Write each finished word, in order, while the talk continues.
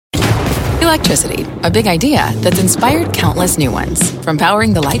Electricity, a big idea that's inspired countless new ones. From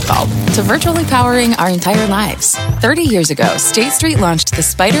powering the light bulb to virtually powering our entire lives. 30 years ago, State Street launched the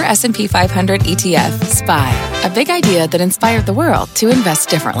Spider S&P 500 ETF, SPY. A big idea that inspired the world to invest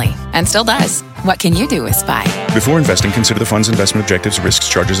differently. And still does. What can you do with SPY? Before investing, consider the fund's investment objectives, risks,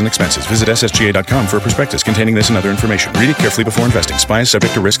 charges, and expenses. Visit ssga.com for a prospectus containing this and other information. Read it carefully before investing. SPY is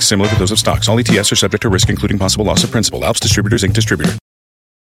subject to risks similar to those of stocks. All ETFs are subject to risk, including possible loss of principal. Alps Distributors, Inc. Distributor.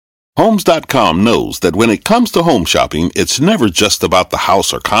 Homes.com knows that when it comes to home shopping, it's never just about the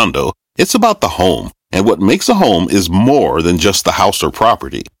house or condo. It's about the home. And what makes a home is more than just the house or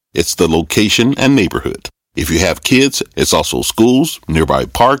property. It's the location and neighborhood. If you have kids, it's also schools, nearby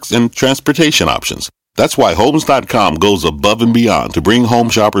parks, and transportation options. That's why Homes.com goes above and beyond to bring home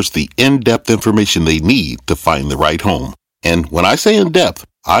shoppers the in-depth information they need to find the right home. And when I say in-depth,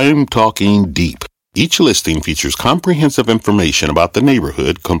 I'm talking deep. Each listing features comprehensive information about the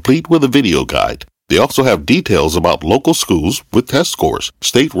neighborhood, complete with a video guide. They also have details about local schools with test scores,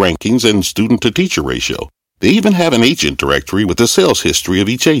 state rankings, and student-to-teacher ratio. They even have an agent directory with the sales history of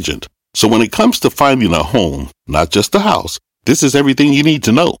each agent. So when it comes to finding a home, not just a house, this is everything you need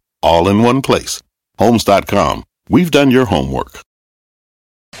to know, all in one place. Homes.com. We've done your homework.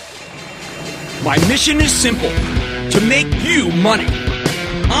 My mission is simple: to make you money.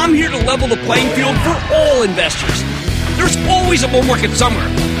 I'm here to level the playing field for all investors. There's always a bull market somewhere,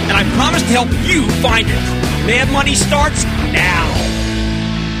 and I promise to help you find it. Mad Money starts now.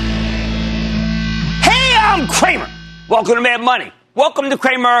 Hey, I'm Cramer. Welcome to Mad Money. Welcome to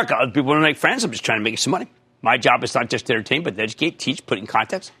Cramerica. Other people want to make friends. I'm just trying to make you some money. My job is not just to entertain, but to educate, teach, put in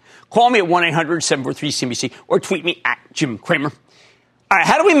context. Call me at 1-800-743-CNBC or tweet me at Jim Cramer. All right,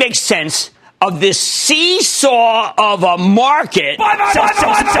 how do we make sense of this seesaw of a market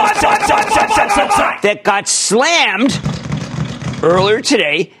that got slammed earlier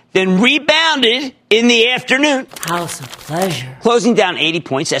today, then rebounded in the afternoon? House of pleasure. Closing down 80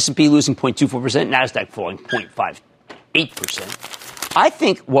 points, S&P losing 0.24%, NASDAQ falling 0.58%. I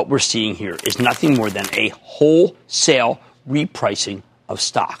think what we're seeing here is nothing more than a wholesale repricing of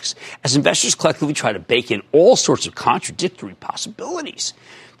stocks, as investors collectively try to bake in all sorts of contradictory possibilities.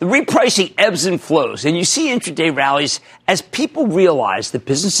 The repricing ebbs and flows, and you see intraday rallies as people realize that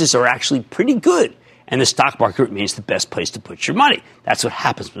businesses are actually pretty good, and the stock market remains the best place to put your money. That's what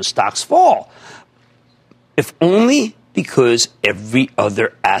happens when stocks fall. If only because every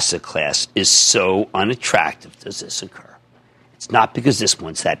other asset class is so unattractive does this occur. It's not because this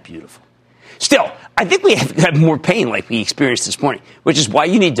one's that beautiful. Still, I think we have more pain like we experienced this morning, which is why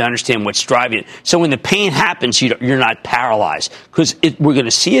you need to understand what's driving it. So when the pain happens, you're not paralyzed, because we're going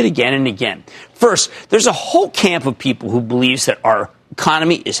to see it again and again. First, there's a whole camp of people who believes that our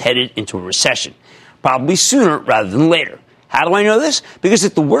economy is headed into a recession, probably sooner rather than later. How do I know this? Because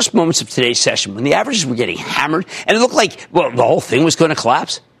at the worst moments of today's session, when the averages were getting hammered and it looked like, well, the whole thing was going to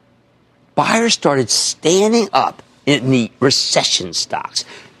collapse, buyers started standing up in the recession stocks.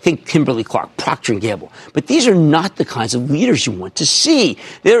 Think Kimberly-Clark, Procter & Gamble. But these are not the kinds of leaders you want to see.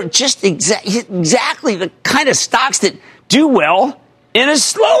 They're just exactly the kind of stocks that do well in a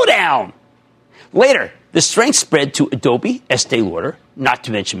slowdown. Later, the strength spread to Adobe, Estee Lauder, not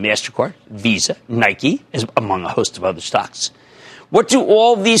to mention MasterCard, Visa, Nike, among a host of other stocks. What do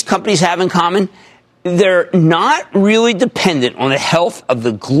all of these companies have in common? They're not really dependent on the health of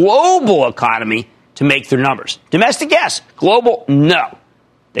the global economy to make their numbers. Domestic, yes. Global, no.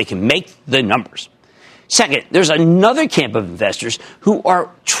 They can make the numbers. Second, there's another camp of investors who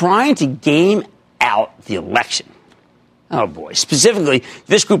are trying to game out the election. Oh, boy. Specifically,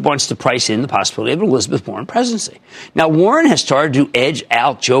 this group wants to price in the possibility of an Elizabeth Warren presidency. Now, Warren has started to edge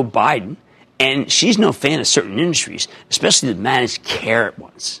out Joe Biden, and she's no fan of certain industries, especially the managed care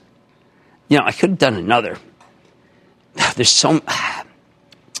ones. You know, I could have done another. There's some...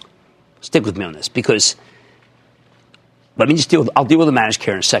 Stick with me on this, because... Let me just I'll deal with the managed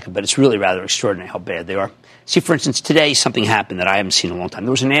care in a second, but it's really rather extraordinary how bad they are. See, for instance, today something happened that I haven't seen in a long time.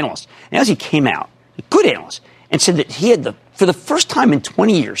 There was an analyst, and as he came out, a good analyst, and said that he had for the first time in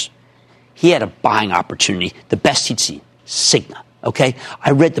 20 years, he had a buying opportunity, the best he'd seen, Cigna. Okay?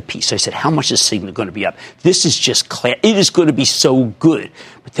 I read the piece. I said, how much is Cigna going to be up? This is just it is going to be so good.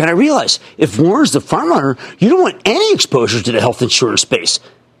 But then I realized, if Warren's the front runner, you don't want any exposure to the health insurance space.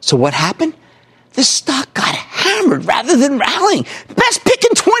 So what happened? This stock got hammered rather than rallying. Best pick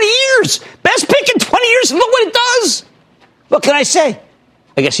in 20 years. Best pick in 20 years, and look what it does. What can I say?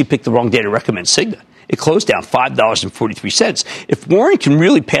 I guess he picked the wrong day to recommend Cigna. It closed down $5.43. If Warren can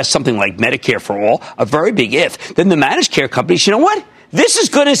really pass something like Medicare for all, a very big if, then the managed care companies, you know what? This is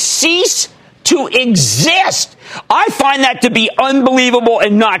going to cease to exist. I find that to be unbelievable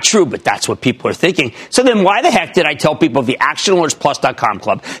and not true, but that's what people are thinking. So then why the heck did I tell people of the ActionAlertsPlus.com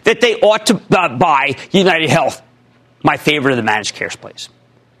club that they ought to buy United Health, my favorite of the managed care plays?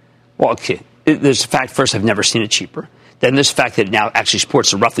 Well, okay, there's the fact, first, I've never seen it cheaper. Then there's the fact that it now actually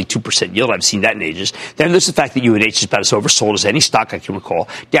supports a roughly 2% yield. I've seen that in ages. Then there's the fact that UNH is about as oversold as any stock I can recall,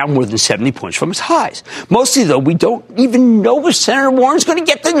 down more than 70 points from its highs. Mostly, though, we don't even know if Senator Warren's going to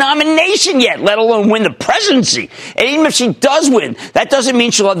get the nomination yet, let alone win the presidency. And even if she does win, that doesn't mean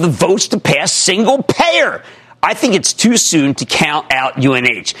she'll have the votes to pass single payer. I think it's too soon to count out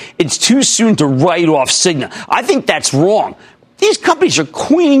UNH. It's too soon to write off Cigna. I think that's wrong. These companies are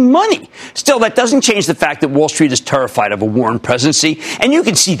queening money. Still, that doesn't change the fact that Wall Street is terrified of a Warren presidency, and you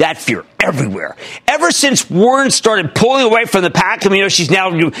can see that fear everywhere. Ever since Warren started pulling away from the pack, she's now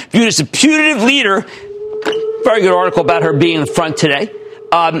viewed as a putative leader. Very good article about her being in the front today.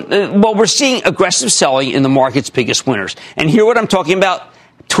 Well, we're seeing aggressive selling in the market's biggest winners. And hear what I'm talking about.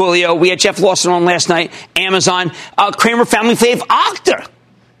 Twilio, we had Jeff Lawson on last night, Amazon, Cramer Family Fave, Okta.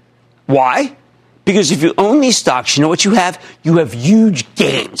 Why? Because if you own these stocks, you know what you have? You have huge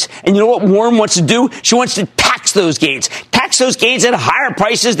gains. And you know what Warren wants to do? She wants to tax those gains. Tax those gains at higher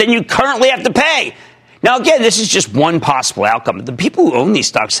prices than you currently have to pay. Now, again, this is just one possible outcome. The people who own these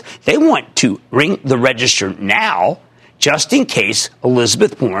stocks, they want to ring the register now, just in case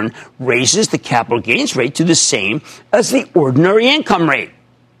Elizabeth Warren raises the capital gains rate to the same as the ordinary income rate.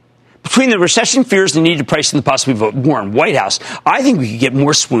 Between the recession fears, the need to price in the possibility of a Warren White House, I think we could get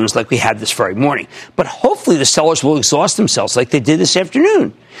more swoons like we had this very morning. But hopefully the sellers will exhaust themselves like they did this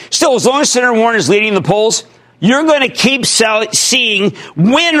afternoon. Still, as long as Senator Warren is leading the polls, you're going to keep seeing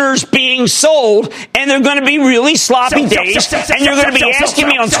winners being sold, and they're going to be really sloppy days. And you're going to be asking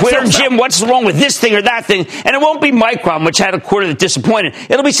me on Twitter, Jim, what's wrong with this thing or that thing? And it won't be Micron, which had a quarter that disappointed.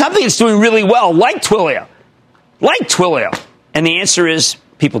 It'll be something that's doing really well, like Twilio. Like Twilio. And the answer is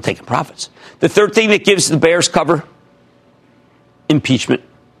people taking profits. The third thing that gives the bears cover, impeachment.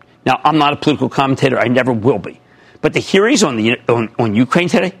 Now, I'm not a political commentator. I never will be. But the hearings on Ukraine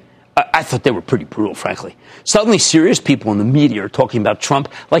today, I thought they were pretty brutal, frankly. Suddenly, serious people in the media are talking about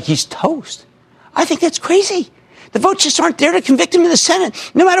Trump like he's toast. I think that's crazy. The votes just aren't there to convict him in the Senate,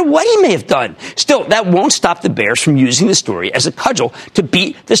 no matter what he may have done. Still, that won't stop the bears from using the story as a cudgel to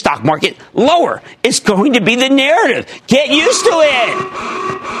beat the stock market lower. It's going to be the narrative. Get used to it.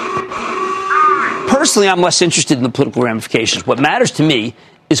 Personally, I'm less interested in the political ramifications. What matters to me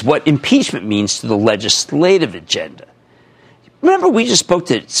is what impeachment means to the legislative agenda. Remember, we just spoke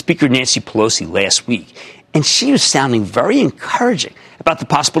to Speaker Nancy Pelosi last week, and she was sounding very encouraging about the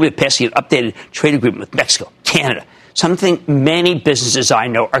possibility of passing an updated trade agreement with Mexico, Canada, something many businesses I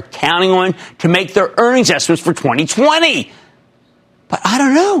know are counting on to make their earnings estimates for 2020. But I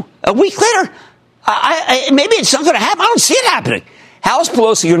don't know. A week later, maybe it's not going to happen. I don't see it happening. How is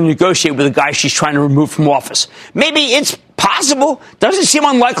Pelosi going to negotiate with a guy she's trying to remove from office? Maybe it's possible. Doesn't it seem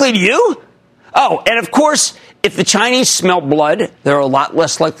unlikely to you? Oh, and of course, if the Chinese smell blood, they're a lot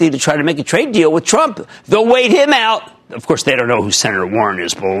less likely to try to make a trade deal with Trump. They'll wait him out. Of course, they don't know who Senator Warren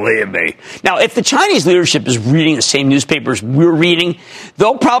is, believe me. Now, if the Chinese leadership is reading the same newspapers we're reading,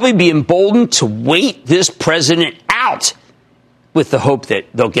 they'll probably be emboldened to wait this president out with the hope that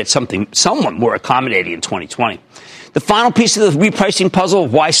they'll get somewhat more accommodating in 2020. The final piece of the repricing puzzle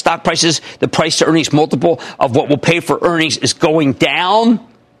of why stock prices, the price to earnings multiple of what we'll pay for earnings is going down.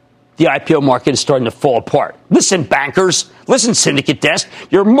 The IPO market is starting to fall apart. Listen, bankers. Listen, syndicate desk.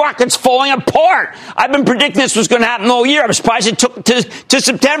 Your market's falling apart. I've been predicting this was going to happen all year. I'm surprised it took to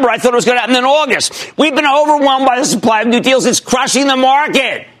September. I thought it was going to happen in August. We've been overwhelmed by the supply of new deals. It's crushing the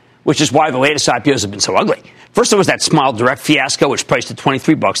market, which is why the latest IPOs have been so ugly. First, there was that Smile Direct fiasco, which priced at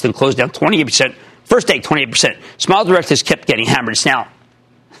 $23, then closed down 28%. First day, 28%. Smile Direct has kept getting hammered. It's now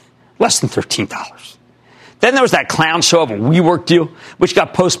less than $13. Then there was that clown show of a WeWork deal, which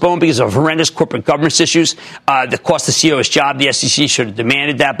got postponed because of horrendous corporate governance issues that cost the CEO his job. The SEC should have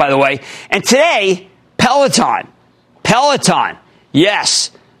demanded that, by the way. And today, Peloton. Yes,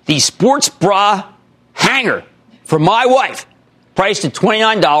 the sports bra hanger for my wife, priced at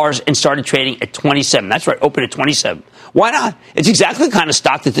 $29 and started trading at $27. That's right, open at $27. Why not? It's exactly the kind of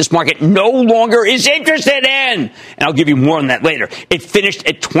stock that this market no longer is interested in. And I'll give you more on that later. It finished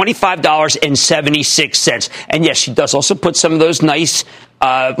at $25.76. And yes, she does also put some of those nice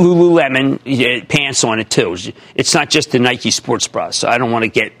Lululemon pants on it, too. It's not just the Nike sports bra, so I don't want to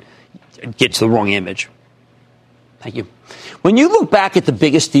get to the wrong image. Thank you. When you look back at the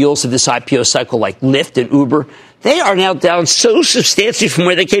biggest deals of this IPO cycle, like Lyft and Uber, they are now down so substantially from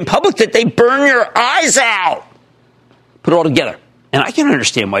where they came public that they burn your eyes out. Put it all together. And I can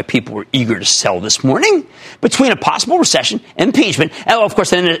understand why people were eager to sell this morning. Between a possible recession, impeachment, and, of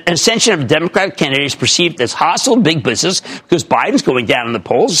course, an ascension of Democratic candidates perceived as hostile to big business because Biden's going down in the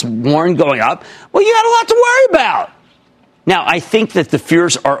polls, Warren going up. Well, you got a lot to worry about. Now, I think that the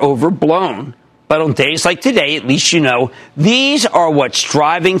fears are overblown. But on days like today, at least you know, these are what's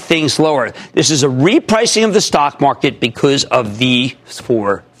driving things lower. This is a repricing of the stock market because of these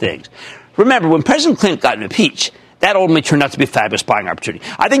four things. Remember, when President Clinton got impeached, that ultimately turned out to be a fabulous buying opportunity.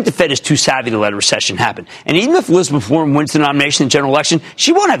 I think the Fed is too savvy to let a recession happen. And even if Elizabeth Warren wins the nomination in the general election,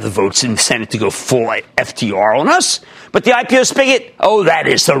 she won't have the votes in the Senate to go full FTR on us. But the IPO spigot, oh, that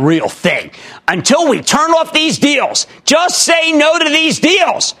is the real thing. Until we turn off these deals, just say no to these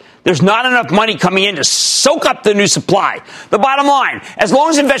deals. There's not enough money coming in to soak up the new supply. The bottom line, as long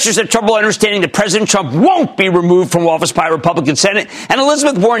as investors have trouble understanding that President Trump won't be removed from office by a Republican Senate and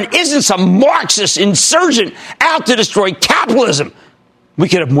Elizabeth Warren isn't some Marxist insurgent out to destroy capitalism, we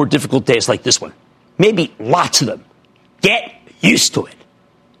could have more difficult days like this one. Maybe lots of them. Get used to it.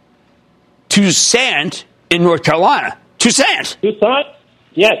 Toussaint in North Carolina. Toussaint. Toussaint?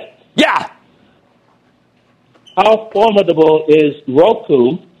 Yes. Yeah. How formidable is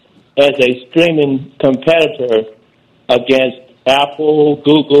Roku as a streaming competitor against Apple,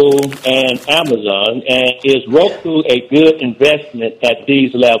 Google, and Amazon? And is Roku a good investment at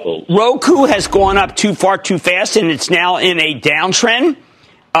these levels? Roku has gone up too far too fast, and it's now in a downtrend.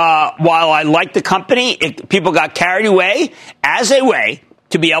 While I like the company, people got carried away as a way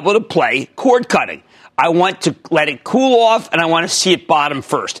to be able to play cord cutting. I want to let it cool off, and I want to see it bottom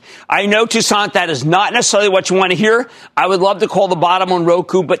first. I know, Toussaint, that is not necessarily what you want to hear. I would love to call the bottom on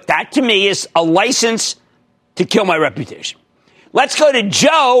Roku, but that to me is a license to kill my reputation. Let's go to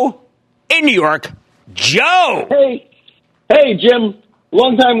Joe in New York. Joe! Hey, Jim.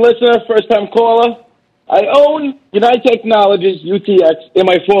 Long-time listener, first-time caller. I own United Technologies, UTX, in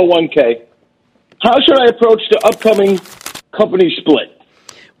my 401k. How should I approach the upcoming company split?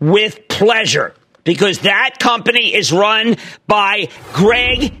 With pleasure. Because that company is run by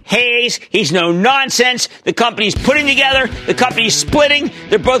Greg Hayes. He's no nonsense. The company's putting together. The company's splitting.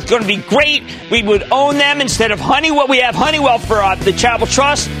 They're both going to be great. We would own them instead of Honeywell. We have Honeywell for the Charitable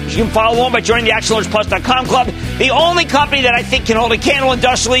Trust. You can follow along by joining the ActionAlertsPlus.com club. The only company that I think can hold a candle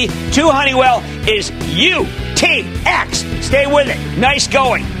industrially to Honeywell is UTX. Stay with it. Nice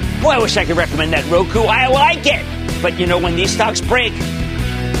going. Boy, I wish I could recommend that Roku. I like it. But, you know, when these stocks break,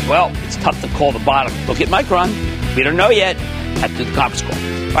 well, it's tough to call the bottom. Look at Micron. We don't know yet. Have to do the conference call.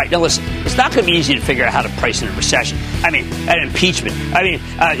 All right, now listen. It's not going to be easy to figure out how to price in a recession. An impeachment.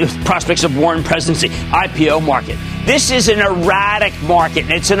 Prospects of Warren presidency. IPO market. This is an erratic market.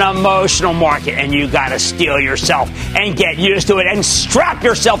 And it's an emotional market. And you got to steel yourself and get used to it and strap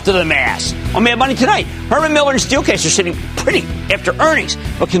yourself to the mast. On Mad Money tonight, Herman Miller and Steelcase are sitting pretty after earnings.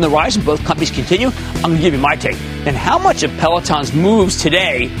 But can the rise in both companies continue? I'm going to give you my take. And how much of Peloton's moves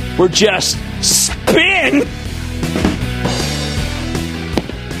today were just spin?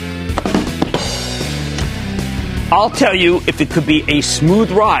 I'll tell you if it could be a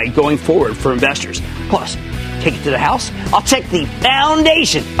smooth ride going forward for investors. Plus, take it to the house. I'll check the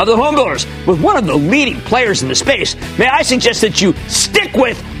foundation of the home builders with one of the leading players in the space. May I suggest that you stick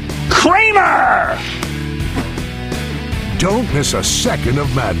with Cramer? Don't miss a second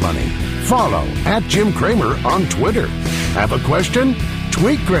of Mad Money. Follow @Jim Cramer on Twitter. Have a question?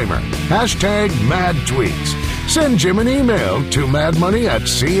 Tweet Cramer. #MadTweets. Send Jim an email to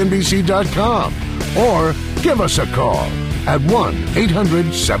madmoney@cnbc.com or give us a call at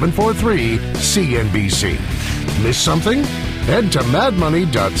 1-800-743-CNBC. Miss something? Head to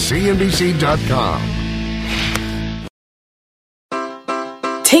madmoney.cnbc.com.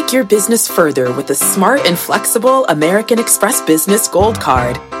 Take your business further with the smart and flexible American Express Business Gold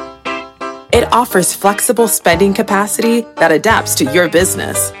Card. It offers flexible spending capacity that adapts to your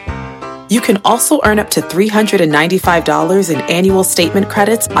business. You can also earn up to $395 in annual statement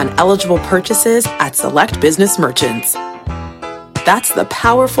credits on eligible purchases at select business merchants. That's the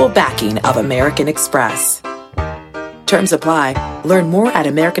powerful backing of American Express. Terms apply. Learn more at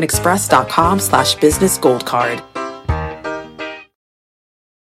americanexpress.com/business gold card.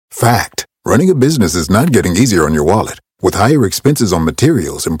 Fact. Running a business is not getting easier on your wallet. With higher expenses on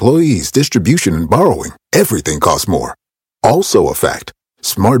materials, employees, distribution, and borrowing, everything costs more. Also a fact.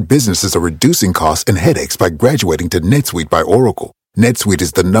 Smart businesses are reducing costs and headaches by graduating to NetSuite by Oracle. NetSuite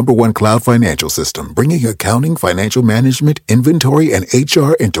is the #1 cloud financial system, bringing accounting, financial management, inventory, and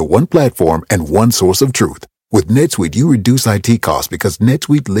HR into one platform and one source of truth. With NetSuite, you reduce IT costs because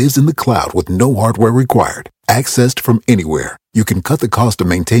NetSuite lives in the cloud with no hardware required, accessed from anywhere. You can cut the cost of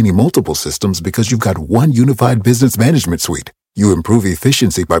maintaining multiple systems because you've got one unified business management suite. You improve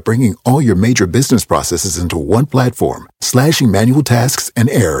efficiency by bringing all your major business processes into one platform, slashing manual tasks and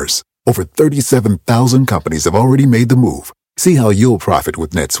errors. Over 37,000 companies have already made the move. See how you'll profit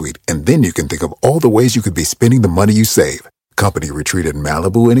with NetSuite, and then you can think of all the ways you could be spending the money you save. Company retreat in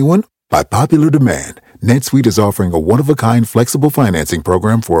Malibu, anyone? By popular demand, NetSuite is offering a one-of-a-kind flexible financing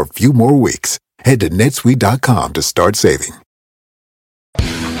program for a few more weeks. Head to netsuite.com to start saving.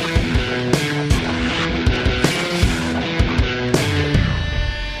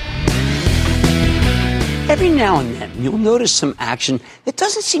 Every now and then, you'll notice some action that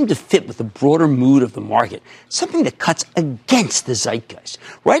doesn't seem to fit with the broader mood of the market, something that cuts against the zeitgeist.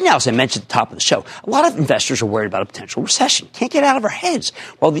 Right now, as I mentioned at the top of the show, a lot of investors are worried about a potential recession. Can't get out of our heads.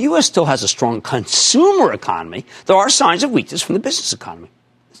 While the U.S. still has a strong consumer economy, there are signs of weakness from the business economy.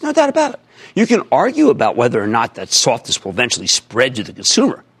 There's no doubt about it. You can argue about whether or not that softness will eventually spread to the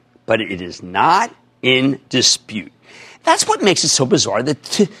consumer, but it is not in dispute. That's what makes it so bizarre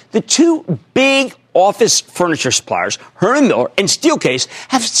that the two big office furniture suppliers, Herman Miller and Steelcase,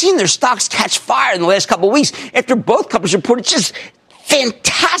 have seen their stocks catch fire in the last couple of weeks after both companies reported just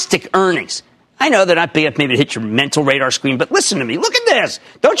fantastic earnings. I know they're not big enough maybe to hit your mental radar screen, but listen to me. Look at this.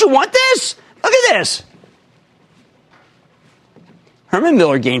 Don't you want this? Look at this. Herman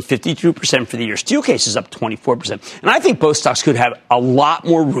Miller gained 52% for the year. Steelcase is up 24%. And I think both stocks could have a lot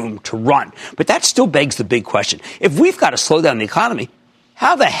more room to run. But that still begs the big question. If we've got to slow down the economy,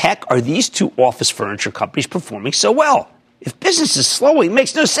 how the heck are these two office furniture companies performing so well? If business is slowing, it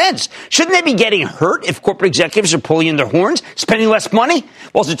makes no sense. Shouldn't they be getting hurt if corporate executives are pulling in their horns, spending less money?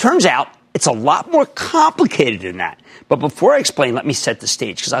 Well, as it turns out, it's a lot more complicated than that. But before I explain, let me set the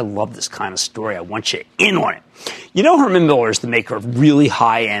stage, because I love this kind of story. I want you in on it. You know, Herman Miller is the maker of really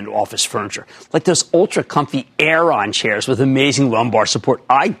high-end office furniture, like those ultra-comfy Aeron chairs with amazing lumbar support.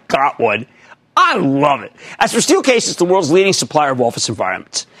 I got one. I love it. As for Steelcase, it's the world's leading supplier of office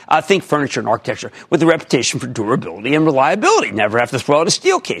environments. Think furniture and architecture with a reputation for durability and reliability. Never have to throw out a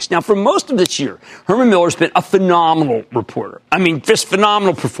Steelcase. Now, for most of this year, Herman Miller's been a phenomenal reporter. I mean, just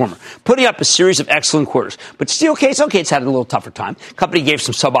phenomenal performer, putting up a series of excellent quarters. But Steelcase, okay, it's had a little tougher time. Company gave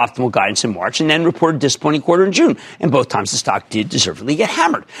some suboptimal guidance in March and then reported a disappointing quarter in June. And both times the stock did deservedly get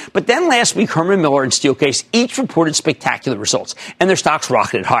hammered. But then last week, Herman Miller and Steelcase each reported spectacular results, and their stocks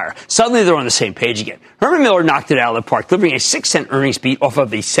rocketed higher. Suddenly, they're on the same page again. Herman Miller knocked it out of the park, delivering a 6-cent earnings beat off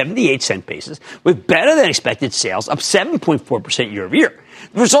of a 78-cent basis, with better-than-expected sales up 7.4% year-over-year.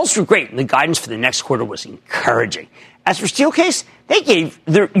 The results were great, and the guidance for the next quarter was encouraging. As for Steelcase, they gave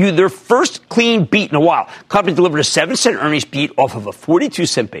their first clean beat in a while. The company delivered a 7-cent earnings beat off of a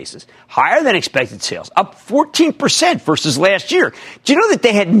 42-cent basis, higher than expected sales, up 14% versus last year. Do you know that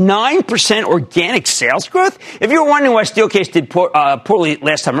they had 9% organic sales growth? If you were wondering why Steelcase did poorly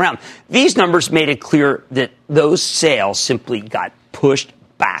last time around, these numbers made it clear that those sales simply got pushed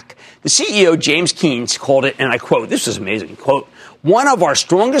back. The CEO, James Keynes, called it, and I quote, this is amazing, quote, one of our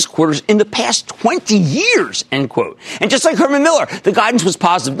strongest quarters in the past 20 years, end quote. And just like Herman Miller, the guidance was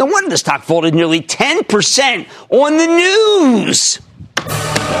positive. No wonder the stock folded nearly 10% on the news.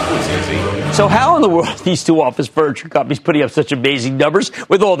 So how in the world are these two office furniture companies putting up such amazing numbers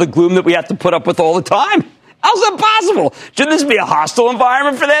with all the gloom that we have to put up with all the time? How's that possible? Shouldn't this be a hostile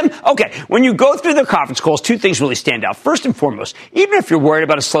environment for them? Okay, when you go through their conference calls, two things really stand out. First and foremost, even if you're worried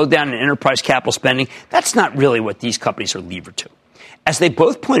about a slowdown in enterprise capital spending, that's not really what these companies are levered to. As they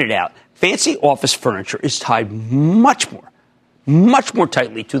both pointed out, fancy office furniture is tied much more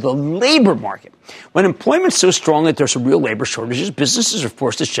tightly to the labor market. When employment's so strong that there's a real labor shortages, businesses are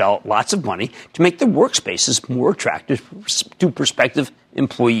forced to shell lots of money to make their workspaces more attractive to prospective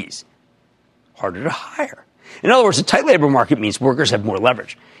employees. Harder to hire. In other words, a tight labor market means workers have more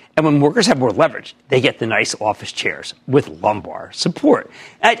leverage. And when workers have more leverage, they get the nice office chairs with lumbar support.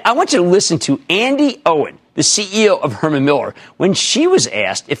 I want you to listen to Andy Owen, the CEO of Herman Miller, when she was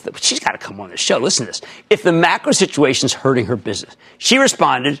asked if she's got to come on the show. Listen to this. If the macro situation's hurting her business, she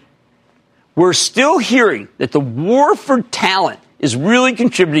responded, "We're still hearing that the war for talent is really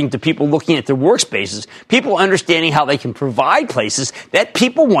contributing to people looking at their workspaces, people understanding how they can provide places that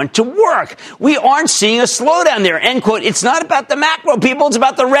people want to work. We aren't seeing a slowdown there," end quote. It's not about the macro, people. It's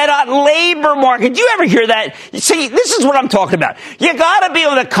about the red-hot labor market. Do you ever hear that? See, this is what I'm talking about. You got to be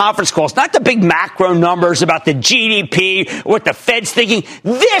on the conference calls, not the big macro numbers about the GDP, what the Fed's thinking.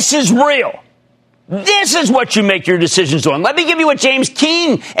 This is real. This is what you make your decisions on. Let me give you what James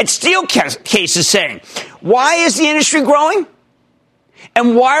Keane at Steelcase is saying. Why is the industry growing?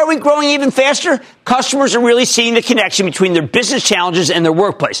 And why are we growing even faster? Customers are really seeing the connection between their business challenges and their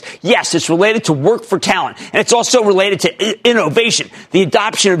workplace. Yes, it's related to work for talent, and it's also related to innovation, the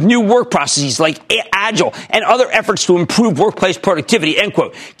adoption of new work processes like Agile and other efforts to improve workplace productivity, end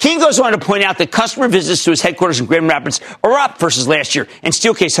quote. King goes on to point out that customer visits to his headquarters in Grand Rapids are up versus last year, and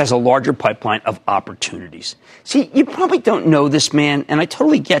Steelcase has a larger pipeline of opportunities. See, you probably don't know this man, and I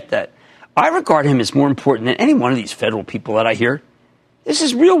totally get that. I regard him as more important than any one of these federal people that I hear. This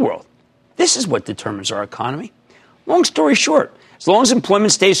is real world. This is what determines our economy. Long story short, as long as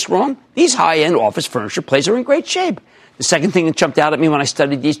employment stays strong, these high-end office furniture plays are in great shape. The second thing that jumped out at me when I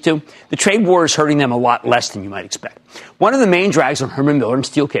studied these two, the trade war is hurting them a lot less than you might expect. One of the main drags on Herman Miller and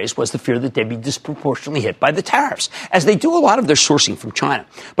Steelcase was the fear that they'd be disproportionately hit by the tariffs, as they do a lot of their sourcing from China.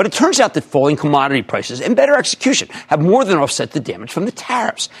 But it turns out that falling commodity prices and better execution have more than offset the damage from the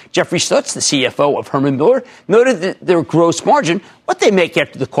tariffs. Jeffrey Stutz, the CFO of Herman Miller, noted that their gross margin, what they make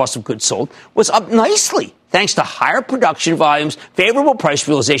after the cost of goods sold, was up nicely, thanks to higher production volumes, favorable price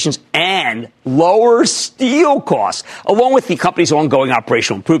realizations, and lower steel costs, along with the company's ongoing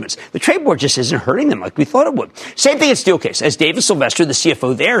operational improvements. The trade war just isn't hurting them like we thought it would. Same thing at Steelcase. As David Sylvester, the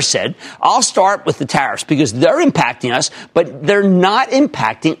CFO there, said, I'll start with the tariffs because they're impacting us, but they're not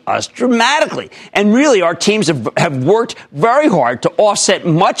impacting us dramatically. And really, our teams have worked very hard to offset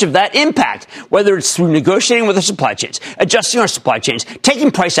much of that impact, whether it's through negotiating with our supply chains, adjusting our supply chains,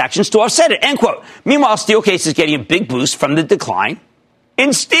 taking price actions to offset it, end quote. Meanwhile, Steelcase is getting a big boost from the decline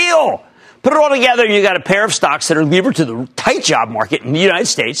in steel. Put it all together, you got a pair of stocks that are levered to the tight job market in the United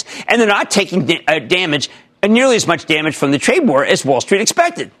States, and they're not taking nearly as much damage from the trade war as Wall Street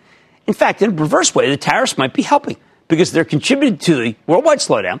expected. In fact, in a perverse way, the tariffs might be helping because they're contributing to the worldwide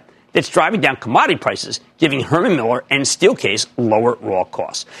slowdown that's driving down commodity prices, giving Herman Miller and Steelcase lower raw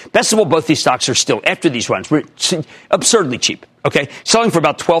costs. Best of all, both these stocks are still, after these runs, absurdly cheap. Okay, selling for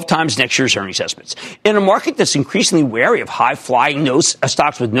about 12 times next year's earnings estimates. In a market that's increasingly wary of high-flying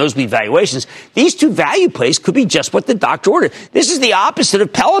stocks with nosebleed valuations, these two value plays could be just what the doctor ordered. This is the opposite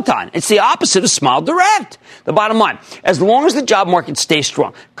of Peloton. It's the opposite of Smile Direct. The bottom line, as long as the job market stays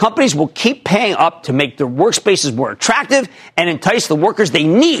strong, companies will keep paying up to make their workspaces more attractive and entice the workers they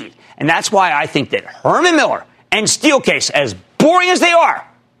need. And that's why I think that Herman Miller and Steelcase, as boring as they are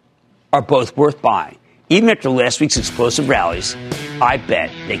both worth buying. Even after last week's explosive rallies, I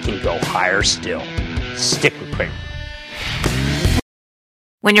bet they can go higher still. Stick with Cramer.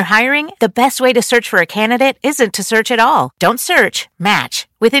 When you're hiring, the best way to search for a candidate isn't to search at all. Don't search, match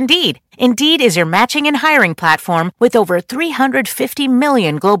with Indeed. Indeed is your matching and hiring platform with over 350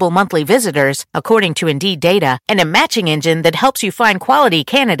 million global monthly visitors, according to Indeed data, and a matching engine that helps you find quality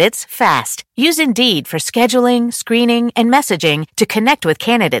candidates fast. Use Indeed for scheduling, screening, and messaging to connect with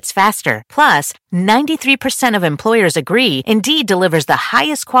candidates faster. Plus, 93% of employers agree Indeed delivers the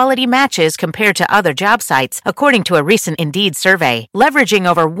highest quality matches compared to other job sites, according to a recent Indeed survey. Leveraging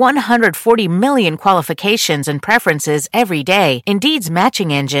over 140 million qualifications and preferences every day, Indeed's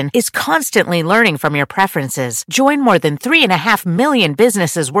matching engine is constantly learning from your preferences. Join more than 3.5 million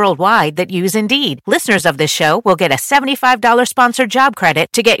businesses worldwide that use Indeed. Listeners of this show will get a $75 sponsored job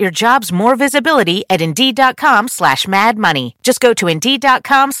credit to get your jobs more visibility at Indeed.com/madmoney. Just go to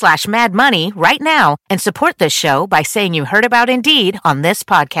Indeed.com/madmoney right now and support this show by saying you heard about Indeed on this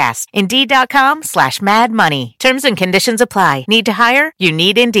podcast. Indeed.com/madmoney. Terms and conditions apply. Need to hire? You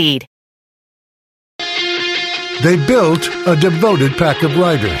need Indeed. They built a devoted pack of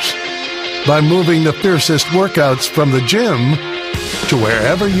riders by moving the fiercest workouts from the gym to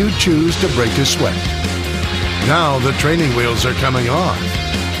wherever you choose to break a sweat. Now the training wheels are coming off.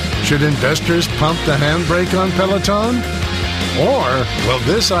 Should investors pump the handbrake on Peloton? Or will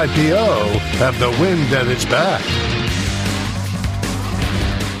this IPO have the wind at its back?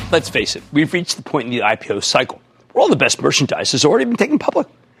 Let's face it, we've reached the point in the IPO cycle where all the best merchandise has already been taken public.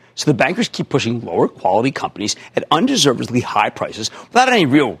 So the bankers keep pushing lower quality companies at undeservedly high prices without any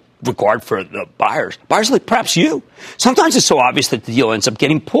real regard for the buyers. Buyers like perhaps you. Sometimes it's so obvious that the deal ends up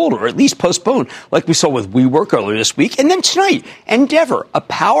getting pulled or at least postponed, like we saw with WeWork earlier this week. And then tonight, Endeavor, a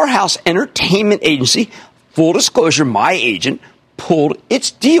powerhouse entertainment agency, full disclosure, my agent, pulled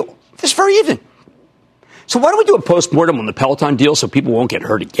its deal this very evening. So why don't we do a postmortem on the Peloton deal so people won't get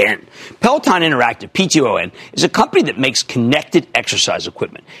hurt again? Peloton Interactive, PTON, is a company that makes connected exercise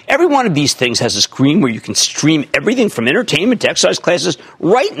equipment. Every one of these things has a screen where you can stream everything from entertainment to exercise classes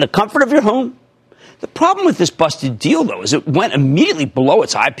right in the comfort of your home. The problem with this busted deal, though, is it went immediately below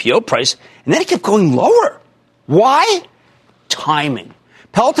its IPO price, and then it kept going lower. Why? Timing.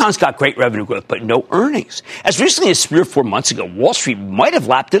 Peloton's got great revenue growth, but no earnings. As recently as 3 or 4 months ago, Wall Street might have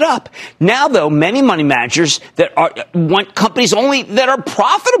lapped it up. Now, though, many money managers want companies only that are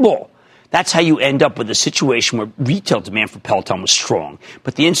profitable. That's how you end up with a situation where retail demand for Peloton was strong,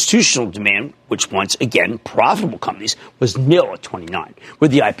 but the institutional demand, which wants, again, profitable companies, was nil at 29,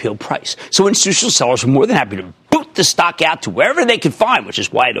 with the IPO price. So institutional sellers were more than happy to boot the stock out to wherever they could find, which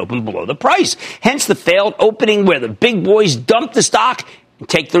is why it opened below the price. Hence the failed opening where the big boys dump the stock and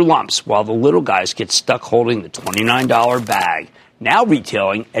take their lumps, while the little guys get stuck holding the $29 bag, now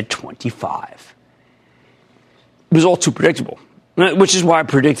retailing at $25. It was all too predictable. Which is why I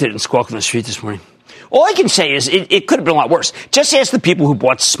predicted it in Squawk on the Street this morning. All I can say is it could have been a lot worse. Just ask the people who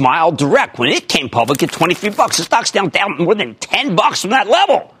bought Smile Direct when it came public at $23. The stock's down more than $10 from that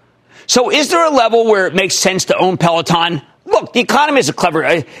level. So is there a level where it makes sense to own Peloton? Look, the economy is a clever.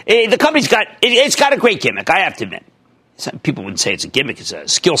 The company's got a great gimmick, I have to admit. People wouldn't say it's a gimmick, it's a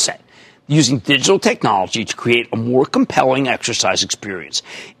skill set. Using digital technology to create a more compelling exercise experience.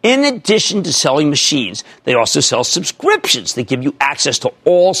 In addition to selling machines, they also sell subscriptions that give you access to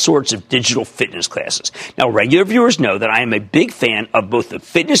all sorts of digital fitness classes. Now, regular viewers know that I am a big fan of both the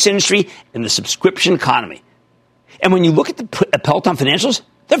fitness industry and the subscription economy. And when you look at the Peloton financials,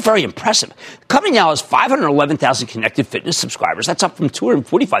 they're very impressive. The company now has 511,000 connected fitness subscribers. That's up from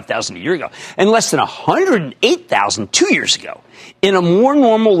 245,000 a year ago, and less than 108,000 2 years ago. In a more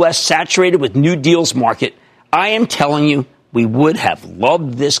normal, less saturated with new deals market, I am telling you, we would have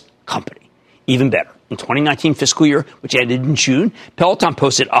loved this company. Even better. In 2019 fiscal year, which ended in June, Peloton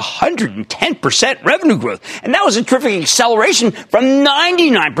posted 110% revenue growth. And that was a terrific acceleration from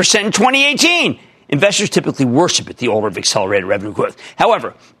 99% in 2018. Investors typically worship at the altar of accelerated revenue growth.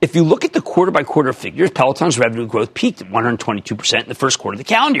 However, if you look at the quarter-by-quarter figures, Peloton's revenue growth peaked at 122% in the first quarter of the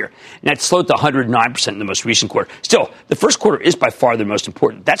calendar year, and that slowed to 109% in the most recent quarter. Still, the first quarter is by far the most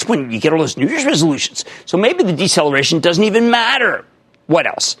important. That's when you get all those New Year's resolutions. So maybe the deceleration doesn't even matter. What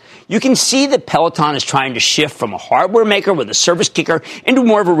else? You can see that Peloton is trying to shift from a hardware maker with a service kicker into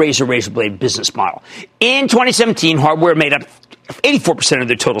more of a razor blade business model. In 2017, hardware made up 84% of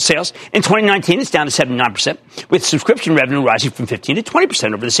their total sales. In 2019, it's down to 79%, with subscription revenue rising from 15 to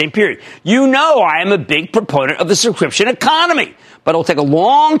 20% over the same period. You know I am a big proponent of the subscription economy, but it'll take a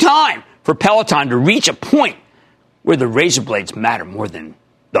long time for Peloton to reach a point where the razor blades matter more than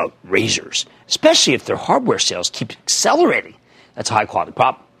the razors, especially if their hardware sales keep accelerating. That's a high-quality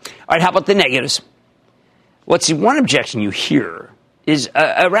problem. All right, how about the negatives? What's the one objection you hear is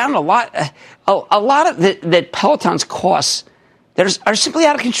around a lot of that Peloton's costs that are simply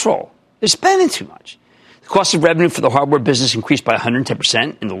out of control. They're spending too much. The cost of revenue for the hardware business increased by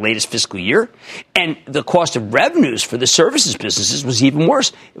 110% in the latest fiscal year, and the cost of revenues for the services businesses was even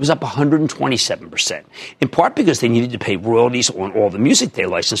worse. It was up 127%, in part because they needed to pay royalties on all the music they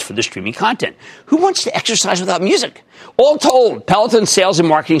licensed for the streaming content. Who wants to exercise without music? All told, Peloton's sales and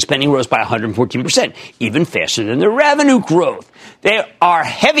marketing spending rose by 114%, even faster than their revenue growth. They are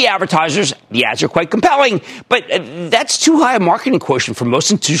heavy advertisers. The ads are quite compelling, but that's too high a marketing quotient for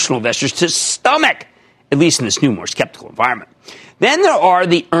most institutional investors to stomach, at least in this new, more skeptical environment. Then there are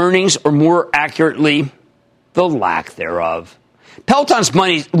the earnings, or more accurately, the lack thereof. Peloton's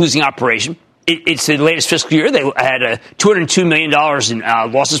money-losing operation, it's the latest fiscal year. They had $202 million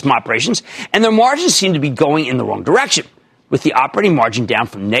in losses from operations, and their margins seem to be going in the wrong direction, with the operating margin down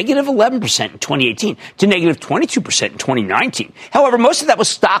from negative 11% in 2018 to negative 22% in 2019. However, most of that was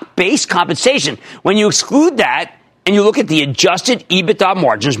stock-based compensation. When you exclude that, and you look at the adjusted EBITDA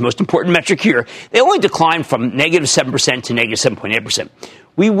margins, most important metric here, they only declined from negative 7% to negative 7.8%.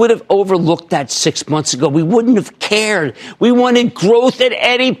 We would have overlooked that 6 months ago. We wouldn't have cared. We wanted growth at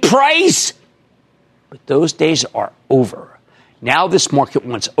any price. But those days are over. Now this market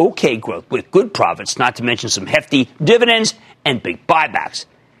wants okay growth with good profits, not to mention some hefty dividends and big buybacks.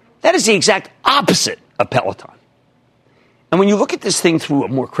 That is the exact opposite of Peloton. And when you look at this thing through a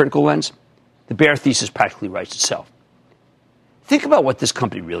more critical lens, the bear thesis practically writes itself. Think about what this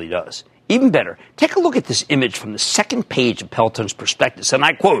company really does. Even better, take a look at this image from the second page of Peloton's prospectus, and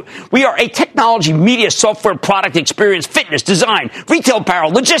I quote, "We are a technology, media, software, product, experience, fitness, design, retail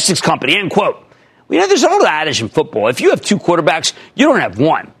apparel, logistics company," end quote. Well, you know, there's an old adage in football. If you have two quarterbacks, you don't have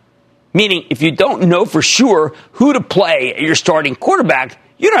one. Meaning, if you don't know for sure who to play at your starting quarterback,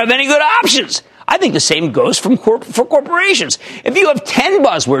 you don't have any good options. I think the same goes for corporations. If you have 10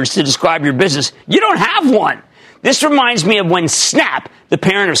 buzzwords to describe your business, you don't have one. This reminds me of when Snap, the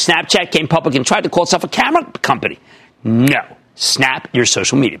parent of Snapchat, came public and tried to call itself a camera company. No. Snap your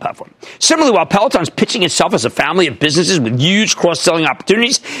social media platform. Similarly, while Peloton's pitching itself as a family of businesses with huge cross-selling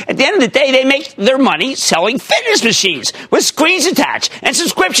opportunities, at the end of the day, they make their money selling fitness machines with screens attached and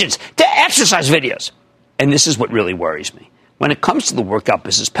subscriptions to exercise videos. And this is what really worries me. When it comes to the workout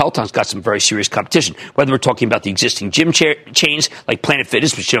business, Peloton's got some very serious competition, whether we're talking about the existing gym chains like Planet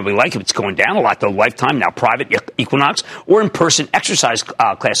Fitness, which nobody like if it's going down a lot, though Lifetime, now private, Equinox, or in-person exercise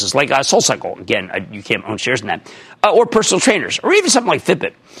classes like SoulCycle. Again, you can't own shares in that. Or personal trainers, or even something like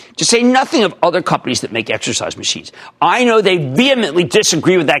Fitbit. To say nothing of other companies that make exercise machines. I know they vehemently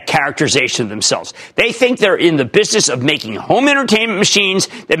disagree with that characterization of themselves. They think they're in the business of making home entertainment machines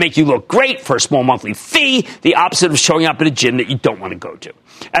that make you look great for a small monthly fee, the opposite of showing up at a gym that you don't want to go to.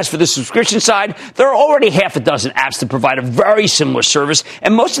 As for the subscription side, there are already half a dozen apps that provide a very similar service,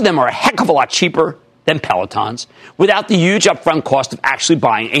 and most of them are a heck of a lot cheaper than Peloton's, without the huge upfront cost of actually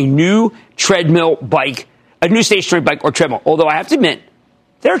buying a new treadmill bike, a new stationary bike or treadmill, although I have to admit,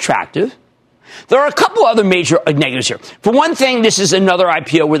 they're attractive. There are a couple other major negatives here. For one thing, this is another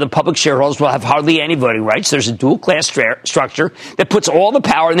IPO where the public shareholders will have hardly any voting rights. There's a dual-class structure that puts all the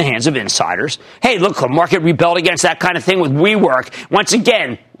power in the hands of insiders. Hey, look, the market rebelled against that kind of thing with WeWork. Once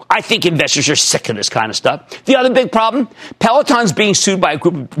again, I think investors are sick of this kind of stuff. The other big problem, Peloton's being sued by a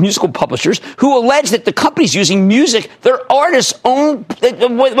group of musical publishers who allege that the company's using music their artists own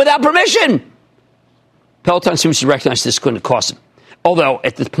without permission. Peloton seems to recognize this is going to cost them. Although,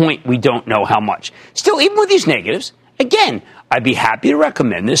 at this point, we don't know how much. Still, even with these negatives, again, I'd be happy to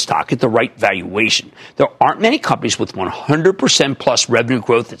recommend this stock at the right valuation. There aren't many companies with 100% plus revenue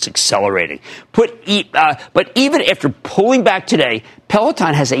growth that's accelerating. But even after pulling back today,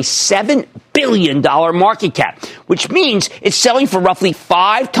 Peloton has a $7 billion market cap, which means it's selling for roughly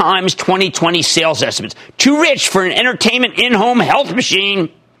 5 times 2020 sales estimates. Too rich for an entertainment in-home health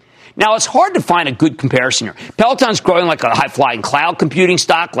machine. Now, it's hard to find a good comparison here. Peloton's growing like a high-flying cloud computing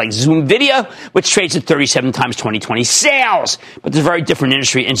stock like Zoom Video, which trades at 37 times 2020 sales. But it's a very different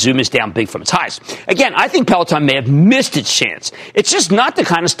industry, and Zoom is down big from its highs. Again, I think Peloton may have missed its chance. It's just not the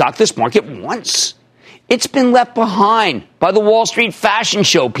kind of stock this market wants. It's been left behind by the Wall Street fashion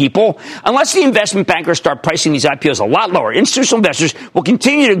show, people. Unless the investment bankers start pricing these IPOs a lot lower, institutional investors will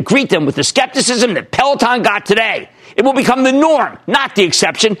continue to greet them with the skepticism that Peloton got today. It will become the norm, not the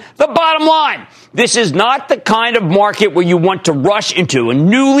exception. The bottom line, this is not the kind of market where you want to rush into a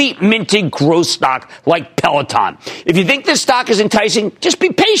newly minted growth stock like Peloton. If you think this stock is enticing, just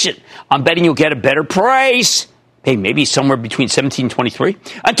be patient. I'm betting you'll get a better price. Hey, maybe somewhere between 17 and 23.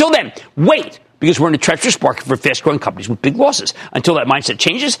 Until then, wait, because we're in a treacherous market for fast-growing companies with big losses. Until that mindset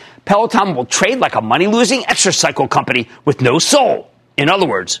changes, Peloton will trade like a money-losing exercise cycle company with no soul. In other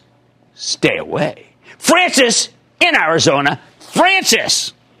words, stay away. Francis in Arizona.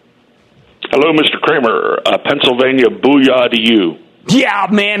 Francis. Hello, Mr. Cramer. Pennsylvania, booyah to you. Yeah,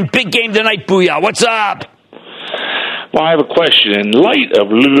 man. Big game tonight, booyah. What's up? Well, I have a question. In light of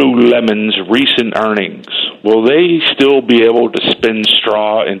Lululemon's recent earnings, will they still be able to spin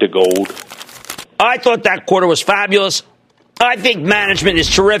straw into gold? I thought that quarter was fabulous. I think management is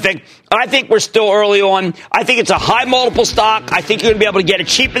terrific. I think we're still early on. I think it's a high multiple stock. I think you're going to be able to get it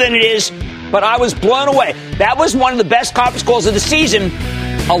cheaper than it is. But I was blown away. That was one of the best conference calls of the season,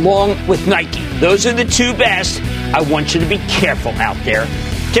 along with Nike. Those are the two best. I want you to be careful out there,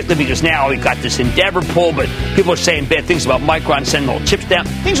 particularly because now we've got this Endeavor pull, but people are saying bad things about Micron sending all chips down.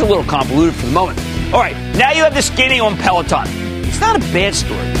 Things are a little convoluted for the moment. All right, now you have the skinny on Peloton. It's not a bad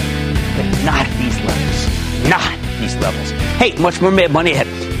story, but not at these levels. Not these levels. Hey, much more mad money ahead.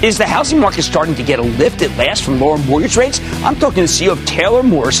 Is the housing market starting to get a lift at last from lower mortgage rates? I'm talking to the CEO of Taylor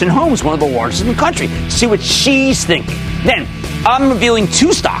Morrison Homes, one of the largest in the country, to see what she's thinking. Then, I'm revealing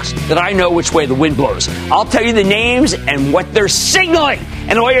 2 stocks that I know which way the wind blows. I'll tell you the names and what they're signaling.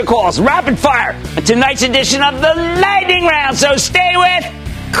 And all your calls, rapid fire, on tonight's edition of the Lightning Round. So stay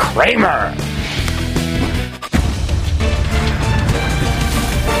with Cramer.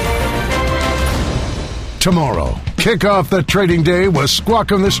 Tomorrow, kick off the trading day with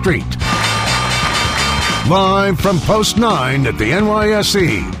Squawk on the Street. Live from Post 9 at the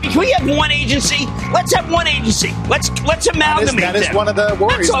NYSE. Can we have one agency? Let's have one agency. Let's amalgamate That is them. one of the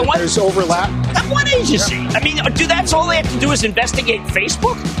worries, that there's overlap. Have one agency. Yeah. I mean, that's all they have to do is investigate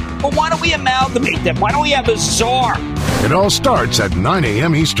Facebook? Well, why don't we amalgamate them? Why don't we have a czar? It all starts at 9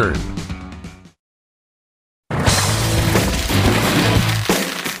 a.m. Eastern.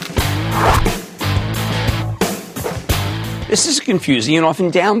 This is a confusing and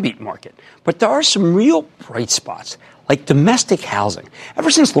often downbeat market, but there are some real bright spots, like domestic housing. Ever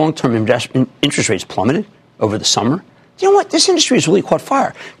since long-term interest rates plummeted over the summer, You know what? This industry has really caught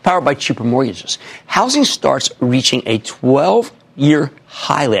fire, powered by cheaper mortgages. Housing starts reaching a 12-year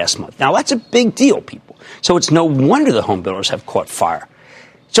high last month. Now, that's a big deal, people. So it's no wonder the home builders have caught fire.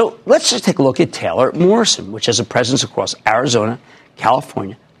 So let's just take a look at Taylor Morrison, which has a presence across Arizona,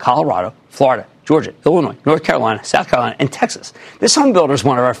 California, Colorado, Florida, Georgia, Illinois, North Carolina, South Carolina, and Texas. This home builder is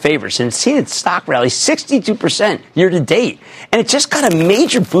one of our favorites, and it's seen its stock rally 62% year to date. And it just got a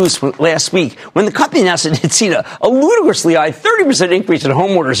major boost last week when the company announced it had seen a ludicrously high 30% increase in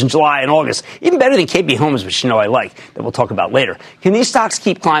home orders in July and August, even better than KB Homes, which you know I like, that we'll talk about later. Can these stocks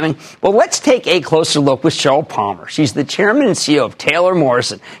keep climbing? Well, let's take a closer look with Sheryl Palmer. She's the chairman and CEO of Taylor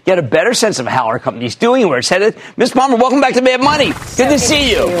Morrison. Get a better sense of how our company's doing and where it's headed. Ms. Palmer, welcome back to Mad Money. Good to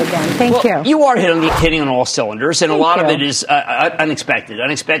see you. Thank you. You are hitting on all cylinders, and a lot of it is unexpected.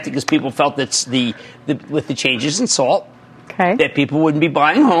 Unexpected because people felt that with the changes in SALT, that people wouldn't be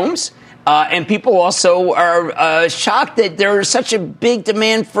buying homes. And people also are shocked that there is such a big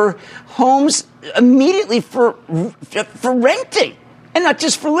demand for homes immediately for renting and not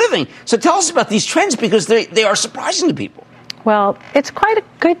just for living. So tell us about these trends because they are surprising to people. Well, it's quite a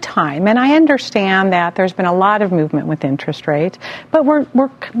good time, and I understand that there's been a lot of movement with interest rates, but we're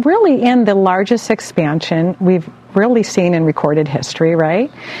really in the largest expansion we've really seen in recorded history,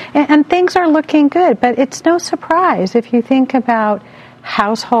 right? And things are looking good, but it's no surprise if you think about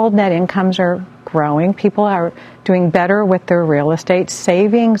household net incomes are growing, people are doing better with their real estate,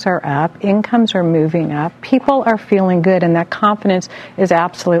 savings are up, incomes are moving up, people are feeling good, and that confidence is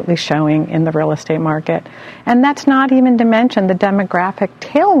absolutely showing in the real estate market. And that's not even to mention the demographic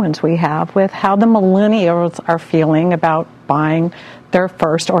tailwinds we have with how the millennials are feeling about buying their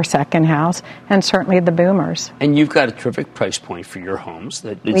first or second house, and certainly the boomers. And you've got a terrific price point for your homes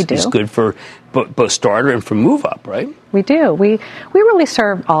that is good for both starter and for move up, right? We do. We really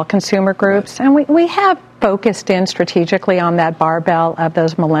serve all consumer groups, and we have focused in strategically on that barbell of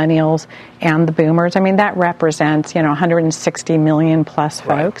those millennials and the boomers. I mean, that represents, 160 million plus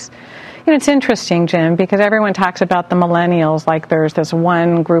folks. Right. It's interesting, Jim, because everyone talks about the millennials like there's this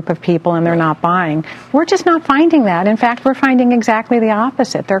one group of people and they're not buying. We're just not finding that. In fact, we're finding exactly the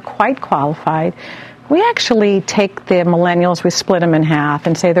opposite. They're quite qualified. We actually take the millennials, we split them in half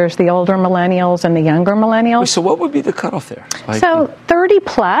and say there's the older millennials and the younger millennials. So what would be the cutoff there? So 30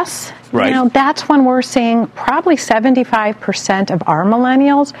 plus, right. That's when we're seeing probably 75% of our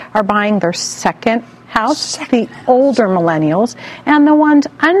millennials are buying their second house, the older millennials, and the ones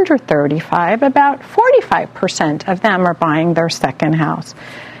under 35, about 45% of them are buying their second house.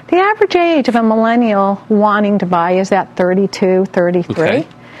 The average age of a millennial wanting to buy is at 32, 33. Okay.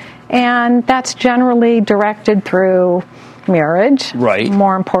 And that's generally directed through marriage, right.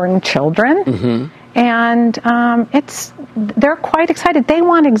 More important, children. Mm-hmm. And they're quite excited. They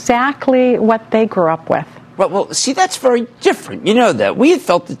want exactly what they grew up with. Well, see, that's very different. You know that. We had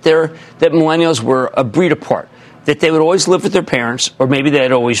felt that millennials were a breed apart, that they would always live with their parents, or maybe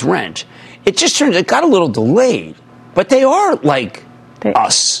they'd always rent. It just turned out it got a little delayed, but they are like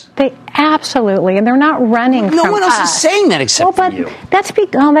us. They absolutely, and they're not running from us. No one else is saying that except for you. That's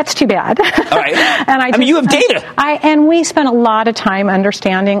too bad. All right. And you have data. And we spend a lot of time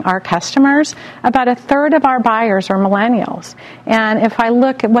understanding our customers. About a third of our buyers are millennials. And if I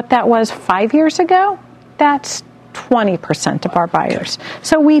look at what that was 5 years ago, that's 20% of our buyers.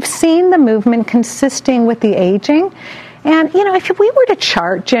 So we've seen the movement consisting with the aging. And, if we were to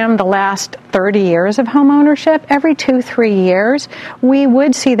chart, Jim, the last 30 years of home ownership, every 2-3 years, we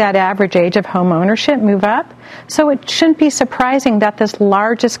would see that average age of home ownership move up. So it shouldn't be surprising that this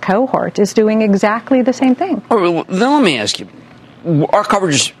largest cohort is doing exactly the same thing. All right, well, then let me ask you,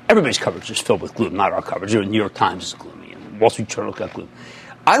 everybody's coverage is filled with gloom, not our coverage. The New York Times is gloomy, and Wall Street Journal got gloom.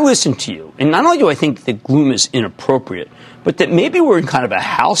 I listen to you, and not only do I think that gloom is inappropriate, but that maybe we're in kind of a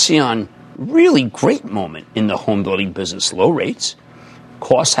halcyon, really great moment in the home building business. Low rates,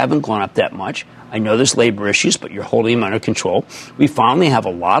 costs haven't gone up that much. I know there's labor issues, but you're holding them under control. We finally have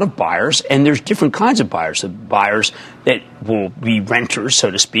a lot of buyers, and there's different kinds of buyers. The buyers that will be renters,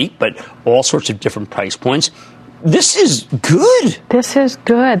 so to speak, but all sorts of different price points. This is good. This is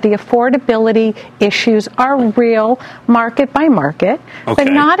good. The affordability issues are real, market by market, but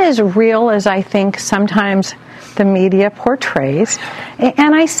not as real as I think sometimes the media portrays.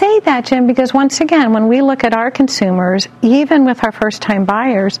 And I say that, Jim, because once again, when we look at our consumers, even with our first-time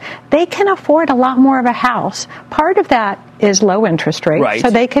buyers, they can afford a lot more of a house. Part of that is low interest rate. Right. So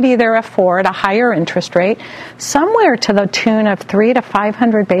they could either afford a higher interest rate, somewhere to the tune of 300 to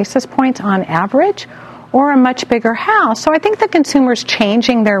 500 basis points on average, or a much bigger house. So I think the consumer's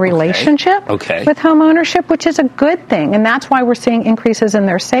changing their relationship with home ownership, which is a good thing. And that's why we're seeing increases in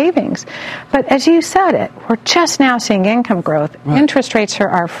their savings. But as you said it, we're just now seeing income growth. Right. Interest rates are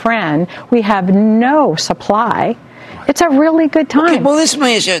our friend. We have no supply. It's a really good time. Okay, well, this is my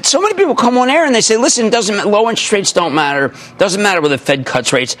issue. So many people come on air and they say, listen, low interest rates don't matter. Doesn't matter whether the Fed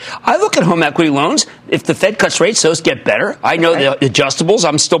cuts rates. I look at home equity loans. If the Fed cuts rates, those get better. I know the adjustables.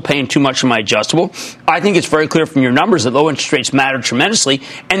 I'm still paying too much for my adjustable. I think it's very clear from your numbers that low interest rates matter tremendously,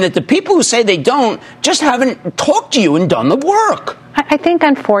 and that the people who say they don't just haven't talked to you and done the work. I think,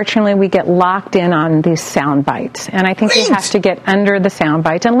 unfortunately, we get locked in on these sound bites, and I think we have to get under the sound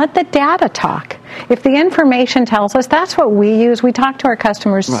bites and let the data talk. If the information tells us, that's what we use. We talk to our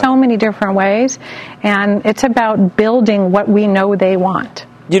customers so many different ways, and it's about building what we know they want.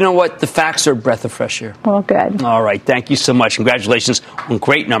 You know what? The facts are a breath of fresh air. Well, good. All right. Thank you so much. Congratulations on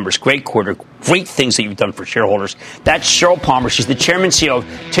great numbers, great quarter, great things that you've done for shareholders. That's Sheryl Palmer. She's the chairman and CEO of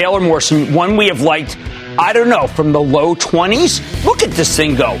Taylor Morrison, one we have liked, I don't know, from the low 20s. Look at this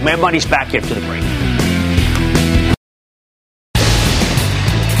thing go. Mad Money's back after the break.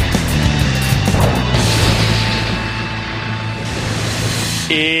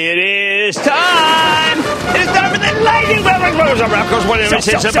 It is time. It is time for the lightning round.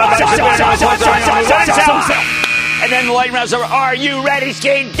 And then the lightning round's over. Are you ready,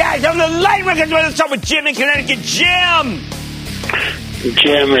 Skate? Guys, on the lightning round. Let's start with Jim in Connecticut. Jim.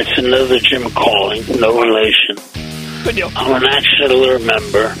 Jim, it's another Jim calling. No relation. Good deal. I'm an Accelerator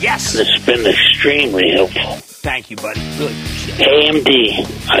member. Yes. And it's been extremely helpful. Thank you, buddy. Really appreciate it.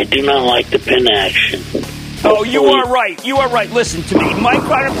 AMD, I do not like the pin action. Oh, you are right. You are right. Listen to me. Mike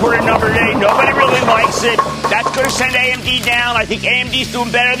Ryan reported a number today. Nobody really likes it. That's going to send AMD down. I think AMD's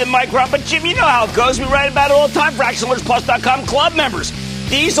doing better than Mike Ryan. But, Jim, you know how it goes. We write about it all the time for ActionAlertsPlus.com club members.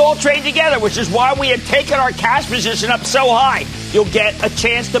 These all trade together, which is why we have taken our cash position up so high. You'll get a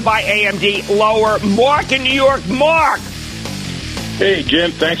chance to buy AMD lower. Mark in New York. Mark. Hey,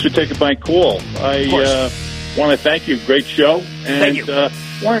 Jim. Thanks for taking my call. I want to thank you. Great show. And, thank you.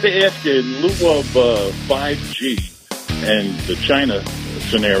 Wanted to ask you, in lieu of 5G and the China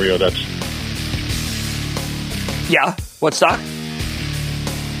scenario, Yeah, what stock?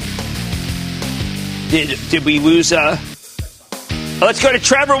 Did we lose? Let's go to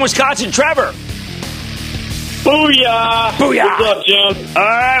Trevor in Wisconsin. Trevor. Booyah! Booyah! What's up, Jim? All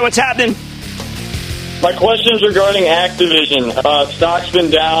right, what's happening? My question is regarding Activision. Stock's been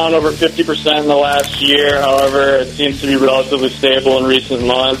down over 50% in the last year. However, it seems to be relatively stable in recent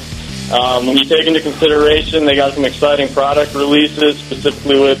months. When you take into consideration, they got some exciting product releases,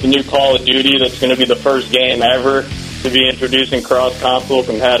 specifically with the new Call of Duty that's going to be the first game ever to be introducing cross-console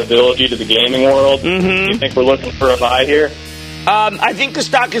compatibility to the gaming world. Do you think we're looking for a buy here? I think the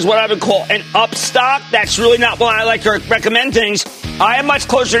stock is what I would call an up stock. That's really not why I like to recommend things. I am much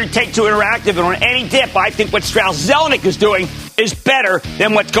closer to Take-Two Interactive, and on any dip, I think what Strauss-Zelnick is doing is better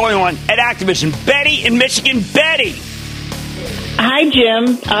than what's going on at Activision. Betty in Michigan. Betty. Hi,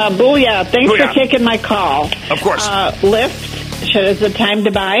 Jim. Booyah. Thanks for taking my call. Of course. Lyft, is it time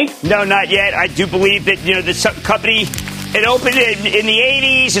to buy? No, not yet. I do believe that, this company... It opened in the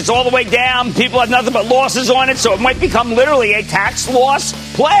 80s. It's all the way down. People have nothing but losses on it, so it might become literally a tax loss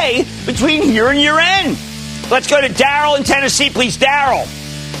play between year and year end. Let's go to Daryl in Tennessee, please. Daryl.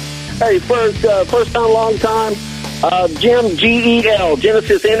 Hey, first time, long time. Jim, GEL,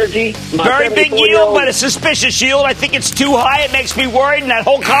 Genesis Energy. Very big yield, but a suspicious yield. I think it's too high. It makes me worried. And that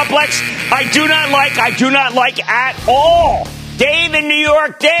whole complex, I do not like at all. Dave in New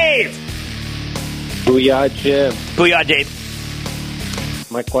York. Dave. Booyah, Jim. Booyah, Dave.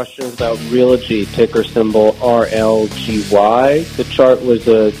 My question is about Realogy, ticker symbol RLGY. The chart was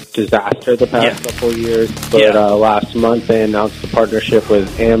a disaster the past couple of years, but last month they announced a partnership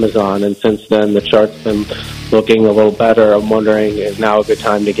with Amazon, and since then the chart's been looking a little better. I'm wondering, is now a good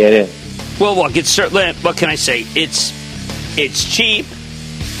time to get in? Well, look, it's certainly, what can I say? It's cheap.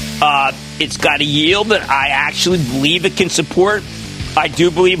 It's got a yield that I actually believe it can support. I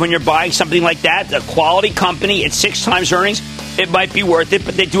do believe when you're buying something like that, a quality company at 6 times earnings, it might be worth it,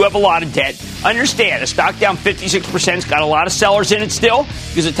 but they do have a lot of debt. Understand, a stock down 56%. It's got a lot of sellers in it still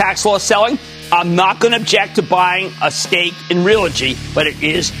because of tax law selling. I'm not going to object to buying a stake in Realogy, but it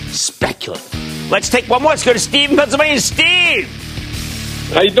is speculative. Let's take one more. Let's go to Steve in Pennsylvania. Steve!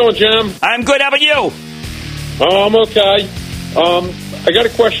 How you doing, Jim? I'm good. How about you? I'm okay. I got a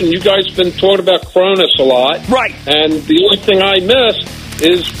question. You guys have been talking about Cronus a lot. Right. And the only thing I missed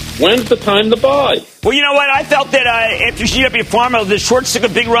is when's the time to buy? Well, you know what? I felt that after CW Pharma, the shorts took a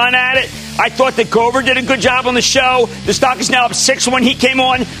big run at it. I thought that Gover did a good job on the show. The stock is now up 6 when he came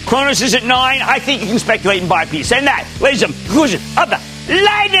on. Kronos is at 9. I think you can speculate and buy a piece. And that, ladies and gentlemen, conclusion of the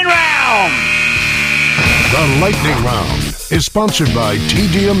Lightning Round. The Lightning Round is sponsored by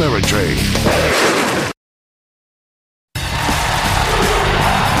TD Ameritrade.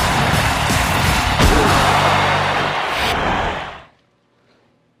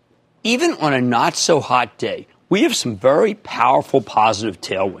 Even on a not-so-hot day, we have some very powerful positive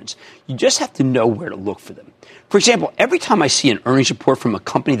tailwinds. You just have to know where to look for them. For example, every time I see an earnings report from a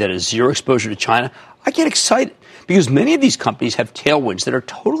company that has zero exposure to China, I get excited because many of these companies have tailwinds that are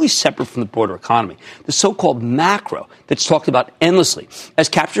totally separate from the broader economy, the so-called macro that's talked about endlessly as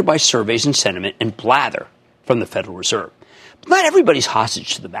captured by surveys and sentiment and blather from the Federal Reserve. But not everybody's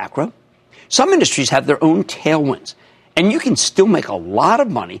hostage to the macro. Some industries have their own tailwinds. And you can still make a lot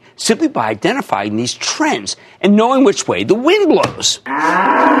of money simply by identifying these trends and knowing which way the wind blows. We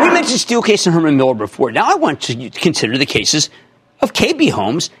mentioned Steelcase and Herman Miller before. Now I want to consider the cases of KB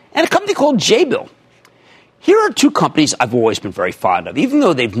Homes and a company called Jabil. Here are two companies I've always been very fond of, even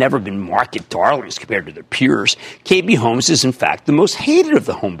though they've never been market darlings compared to their peers. KB Homes is, in fact, the most hated of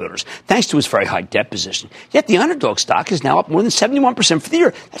the home builders, thanks to its very high debt position. Yet the underdog stock is now up more than 71% for the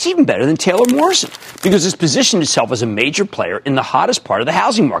year. That's even better than Taylor Morrison, because it's positioned itself as a major player in the hottest part of the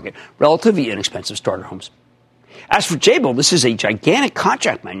housing market, relatively inexpensive starter homes. As for Jabil, this is a gigantic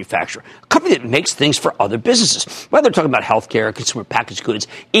contract manufacturer, a company that makes things for other businesses, whether they're talking about healthcare, consumer packaged goods,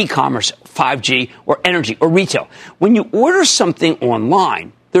 e-commerce, 5G, or energy, or retail. When you order something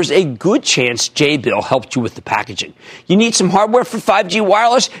online, there's a good chance Jabil helped you with the packaging. You need some hardware for 5G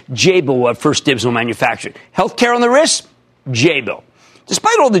wireless? Jabil will have first dibs on manufacturing. Healthcare on the wrist? Jabil.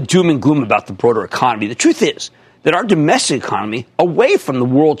 Despite all the doom and gloom about the broader economy, the truth is that our domestic economy, away from the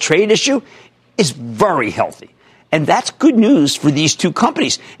world trade issue, is very healthy. And that's good news for these two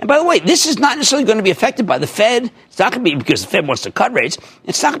companies. And by the way, this is not necessarily going to be affected by the Fed. It's not going to be because the Fed wants to cut rates.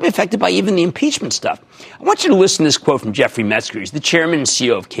 It's not going to be affected by even the impeachment stuff. I want you to listen to this quote from Jeffrey Metzger. He's the chairman and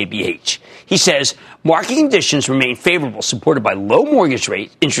CEO of KBH. He says, market conditions remain favorable, supported by low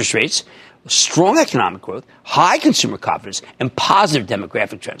interest rates, strong economic growth, high consumer confidence, and positive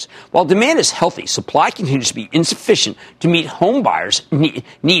demographic trends. While demand is healthy, supply continues to be insufficient to meet home buyers'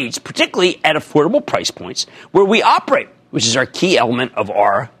 needs, particularly at affordable price points where we operate, which is our key element of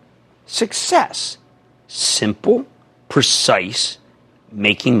our success. Simple, precise,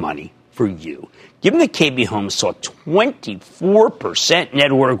 making money for you. Given that KB Homes saw 24%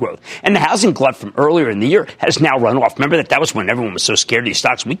 net order growth, and the housing glut from earlier in the year has now run off. Remember that was when everyone was so scared of these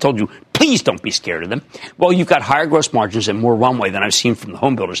stocks. We told you, please don't be scared of them. Well, you've got higher gross margins and more runway than I've seen from the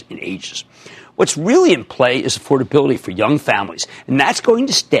home builders in ages. What's really in play is affordability for young families, and that's going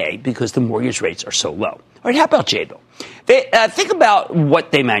to stay because the mortgage rates are so low. All right, how about Jabil? Think about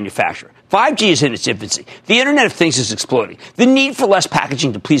what they manufacture. 5G is in its infancy. The Internet of Things is exploding. The need for less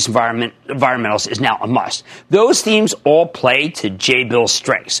packaging to please environmentalists is now a must. Those themes all play to Jabil's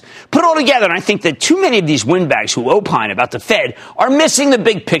strengths. Put all together, and I think that too many of these windbags who opine about the Fed are missing the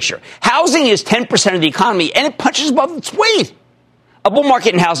big picture. Housing is 10% of the economy, and it punches above its weight. A bull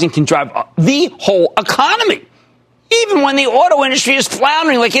market in housing can drive the whole economy, even when the auto industry is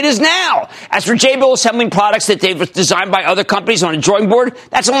floundering like it is now. As for Jabil assembling products that they've designed by other companies on a drawing board,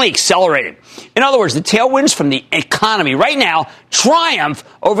 that's only accelerating. In other words, the tailwinds from the economy right now triumph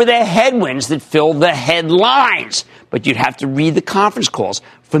over the headwinds that fill the headlines. But you'd have to read the conference calls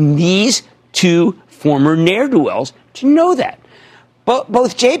from these two former ne'er-do-wells to know that.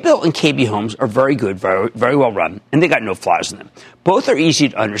 Both Jabil and KB Homes are very good, very well run, and they got no flaws in them. Both are easy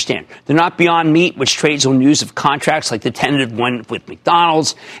to understand. They're not Beyond Meat, which trades on news of contracts like the tentative one with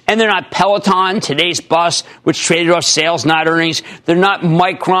McDonald's, and they're not Peloton, today's bus, which traded off sales, not earnings. They're not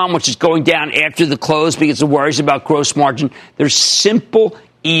Micron, which is going down after the close because of worries about gross margin. They're simple,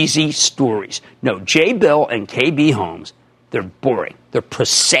 easy stories. No, Jabil and KB Homes, they're boring. They're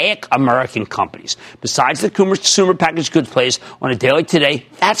prosaic American companies. Besides the consumer packaged goods plays on a day like today,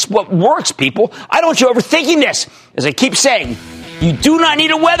 that's what works, people. I don't want you overthinking this. As I keep saying, you do not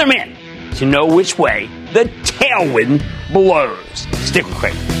need a weatherman to know which way the tailwind blows. Stick with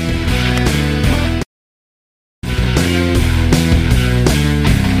Cramer.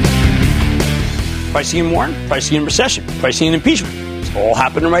 Pricing in warrant, pricing in recession, pricing in impeachment. It's all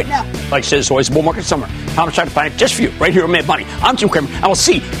happening right now. Like I said, it's always a bull market somewhere. I'm trying to find it just for you, right here on Mad Money. I'm Jim Cramer, and we'll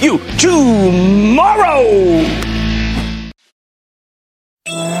see you tomorrow.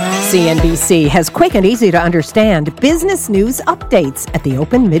 CNBC has quick and easy to understand business news updates at the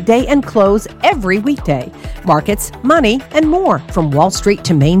open, midday, and close every weekday. Markets, money, and more from Wall Street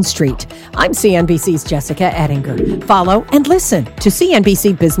to Main Street. I'm CNBC's Jessica Ettinger. Follow and listen to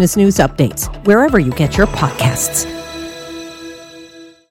CNBC Business News Updates wherever you get your podcasts.